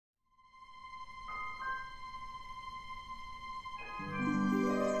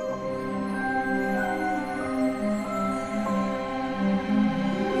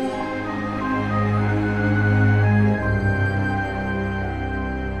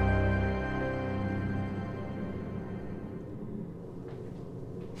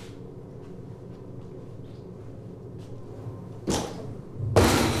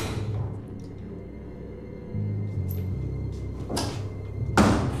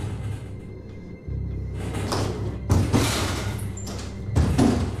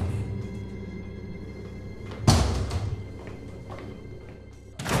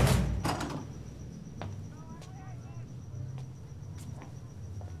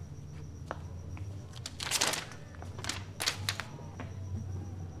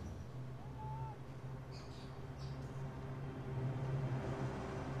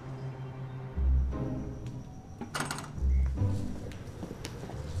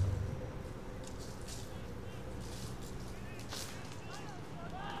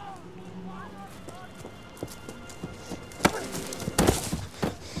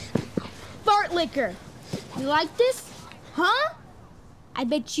liquor. You like this? Huh? I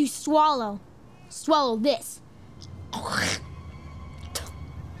bet you swallow. Swallow this.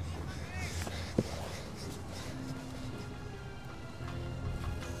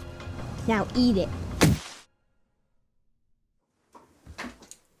 Now eat it.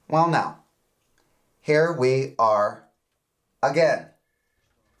 Well, now, here we are again.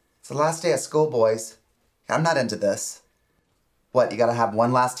 It's the last day of school, boys. I'm not into this. What, you gotta have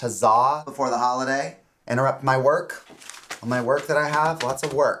one last huzzah before the holiday? Interrupt my work? All my work that I have? Lots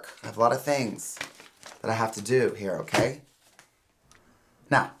of work. I have a lot of things that I have to do here, okay?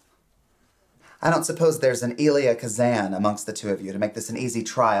 Now, I don't suppose there's an Elia Kazan amongst the two of you to make this an easy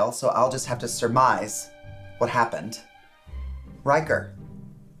trial, so I'll just have to surmise what happened. Riker,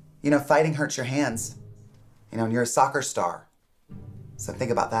 you know, fighting hurts your hands. You know, and you're a soccer star. So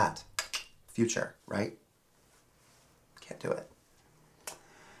think about that. Future, right? Can't do it.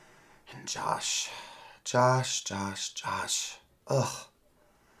 And Josh. Ugh.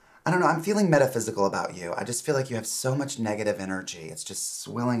 I don't know, I'm feeling metaphysical about you. I just feel like you have so much negative energy. It's just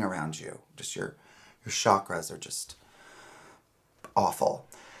swilling around you. Just your chakras are just awful.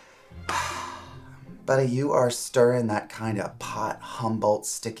 Buddy, you are stirring that kind of pot, Humboldt,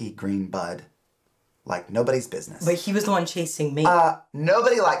 sticky green bud like nobody's business. But he was the one chasing me.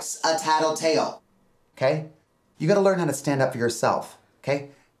 Nobody likes a tattletale, okay? You gotta learn how to stand up for yourself, okay?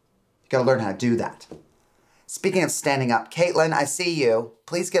 You gotta learn how to do that. Speaking of standing up, Caitlin, I see you.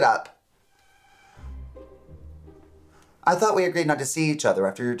 Please get up. I thought we agreed not to see each other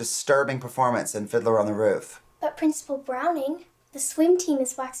after your disturbing performance in Fiddler on the Roof. But Principal Browning, the swim team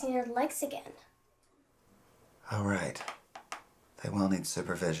is waxing their legs again. Oh, right. They will need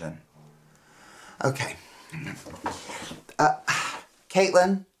supervision. Okay.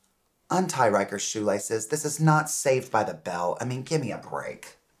 Caitlin, untie Riker's shoelaces. This is not Saved by the Bell. I mean, give me a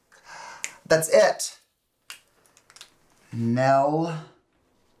break. That's it. Nell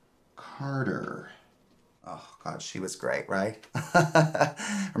Carter. Oh, God, she was great, right?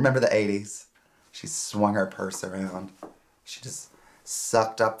 Remember the 80s? She swung her purse around. She just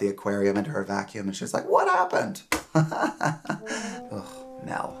sucked up the aquarium into her vacuum, and she was like, what happened? Ugh,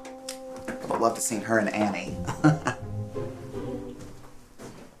 Nell. I would love to see her and Annie.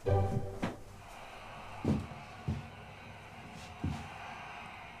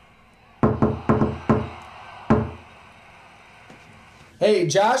 Hey,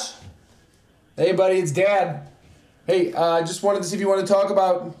 Josh. Hey, buddy, it's Dad. Hey, I just wanted to see if you want to talk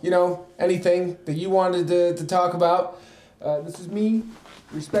about, you know, anything that you wanted to talk about. This is me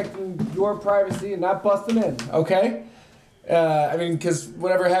respecting your privacy and not busting in, okay? I mean, because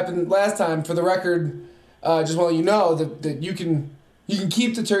whatever happened last time, for the record, just want to let you know that you can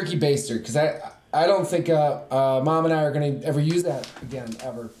keep the turkey baster, because I don't think Mom and I are going to ever use that again,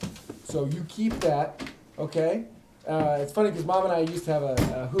 ever. So you keep that, okay? It's funny because Mom and I used to have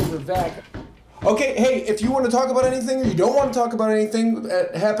a Hoover vac. Okay, hey, if you want to talk about anything or you don't want to talk about anything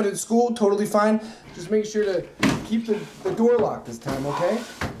that happened at school, totally fine. Just make sure to keep the door locked this time, okay?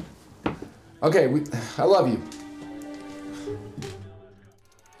 Okay, I love you.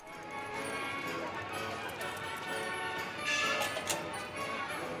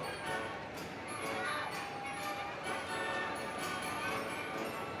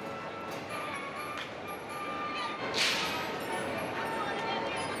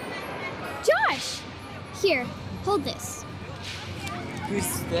 Here, hold this.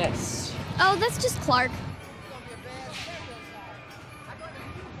 Who's this? Oh, that's just Clark.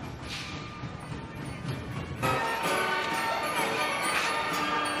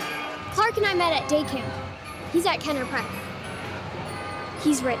 Clark and I met at day camp. He's at Kenner Prep.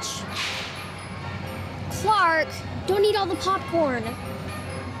 He's rich. Clark, don't eat all the popcorn.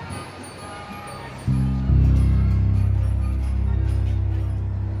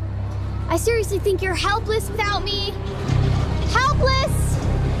 I seriously think you're helpless without me. Helpless!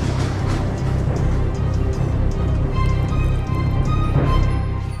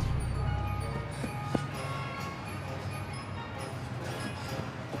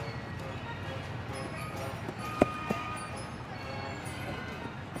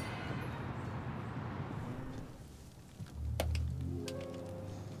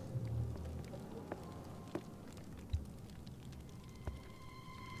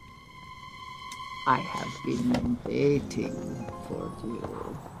 I have been waiting for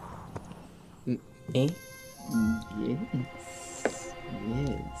you. Me? Yes.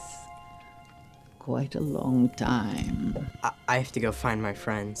 Quite a long time. I have to go find my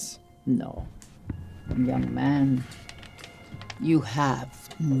friends. No. Young man, you have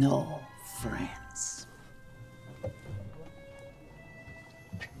no friends.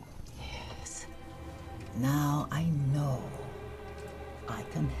 Yes. Now I know I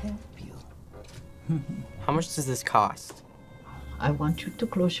can help you. How much does this cost? I want you to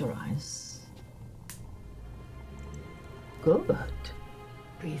close your eyes. Good.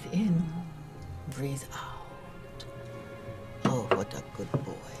 Breathe in, breathe out. Oh, what a good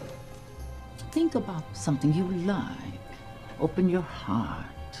boy. Think about something you like. Open your heart.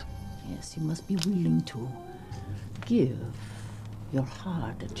 Yes, you must be willing to give your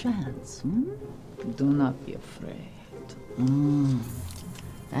heart a chance. Do not be afraid.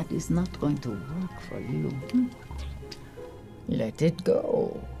 That is not going to work for you. Let it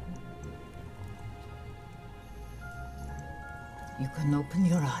go. You can open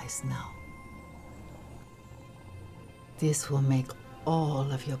your eyes now. This will make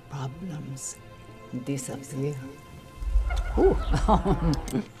all of your problems disappear. Ooh.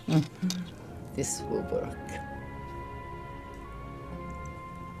 This will work.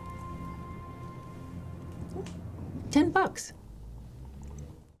 $10.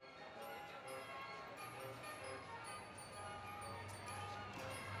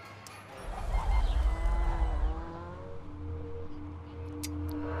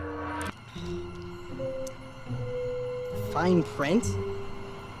 Fine print?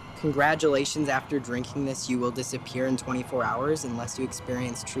 Congratulations, after drinking this, you will disappear in 24 hours unless you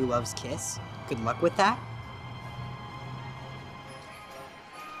experience true love's kiss. Good luck with that.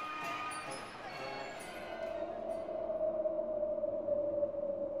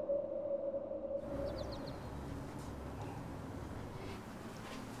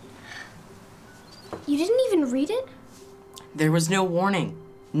 You didn't even read it? There was no warning.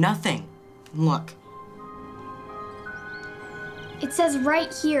 Nothing. Look. It says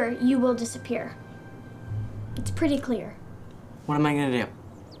right here, you will disappear. It's pretty clear. What am I gonna do?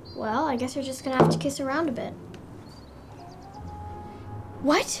 Well, I guess you're just gonna have to kiss around a bit.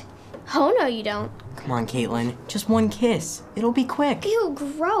 What? Oh, no, you don't. Come on, Caitlin. Just one kiss. It'll be quick. Ew,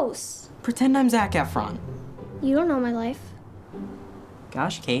 gross. Pretend I'm Zac Efron. You don't know my life.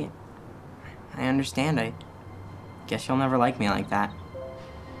 Gosh, Kate. I understand. I guess you'll never like me like that.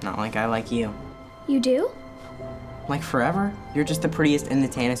 Not like I like you. You do? Like forever? You're just the prettiest and the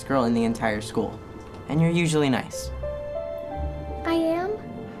tannest girl in the entire school. And you're usually nice. I am?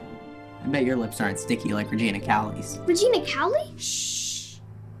 I bet your lips aren't sticky like Regina Callie's. Regina Callie? Shh.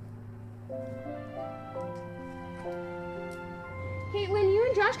 Caitlin, you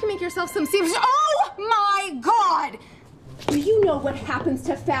and Josh can make yourself some serious. Oh my God! Do you know what happens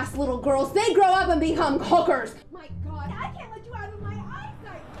to fast little girls? They grow up and become hookers. My God, I can't let you out of my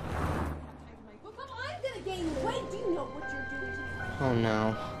eyesight. I'm gonna gain weight. Do you know what you're doing to me? Oh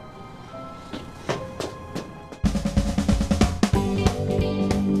no.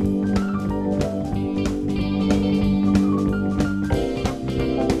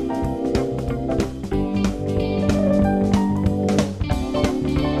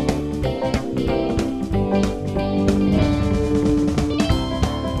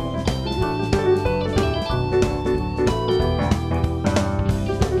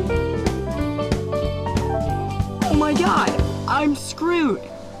 I'm screwed.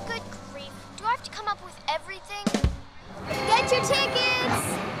 Good grief. Do I have to come up with everything? Get your tickets!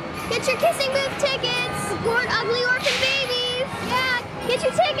 Get your kissing booth tickets! Support ugly orphan babies! Yeah, get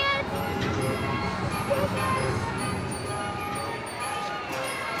your tickets!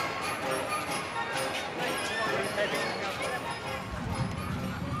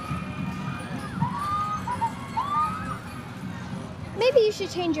 Maybe you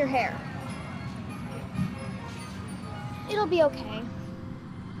should change your hair. It'll be okay.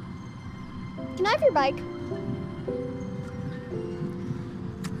 Can I have your bike?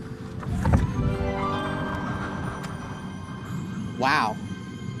 Wow.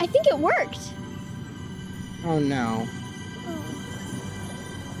 I think it worked. Oh no.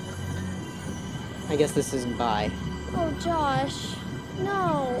 I guess this is bye. Oh, Josh.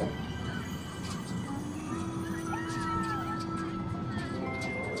 No.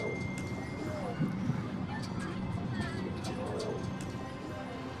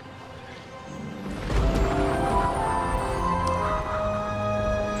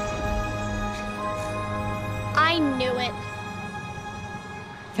 I knew it.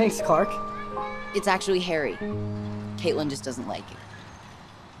 Thanks, Clark. It's actually Harry. Caitlin just doesn't like it.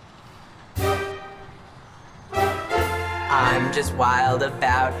 I'm just wild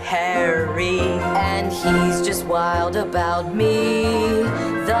about Harry. And he's just wild about me.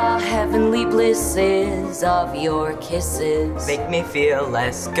 The heavenly blisses of your kisses Make me feel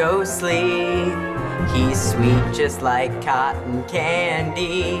less ghostly. He's sweet just like cotton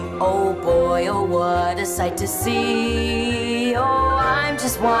candy. Oh boy, oh what a sight to see. Oh, I'm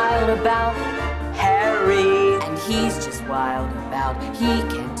just wild about Harry. memory. And he's just wild about, he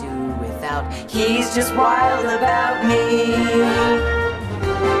can't do without. He's just wild about me.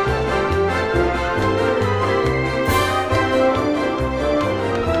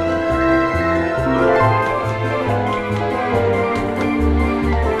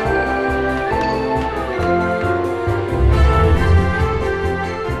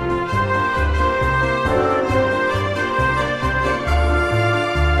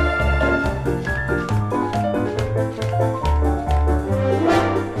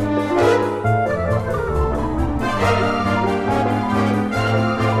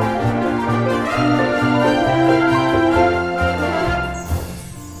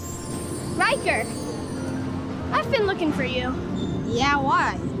 For you. Yeah,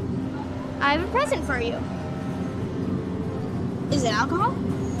 why? I have a present for you. Is it alcohol?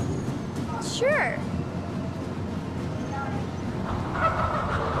 Sure.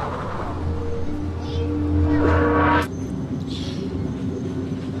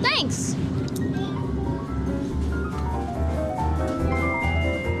 Thanks.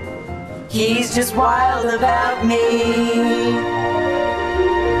 He's just wild about me.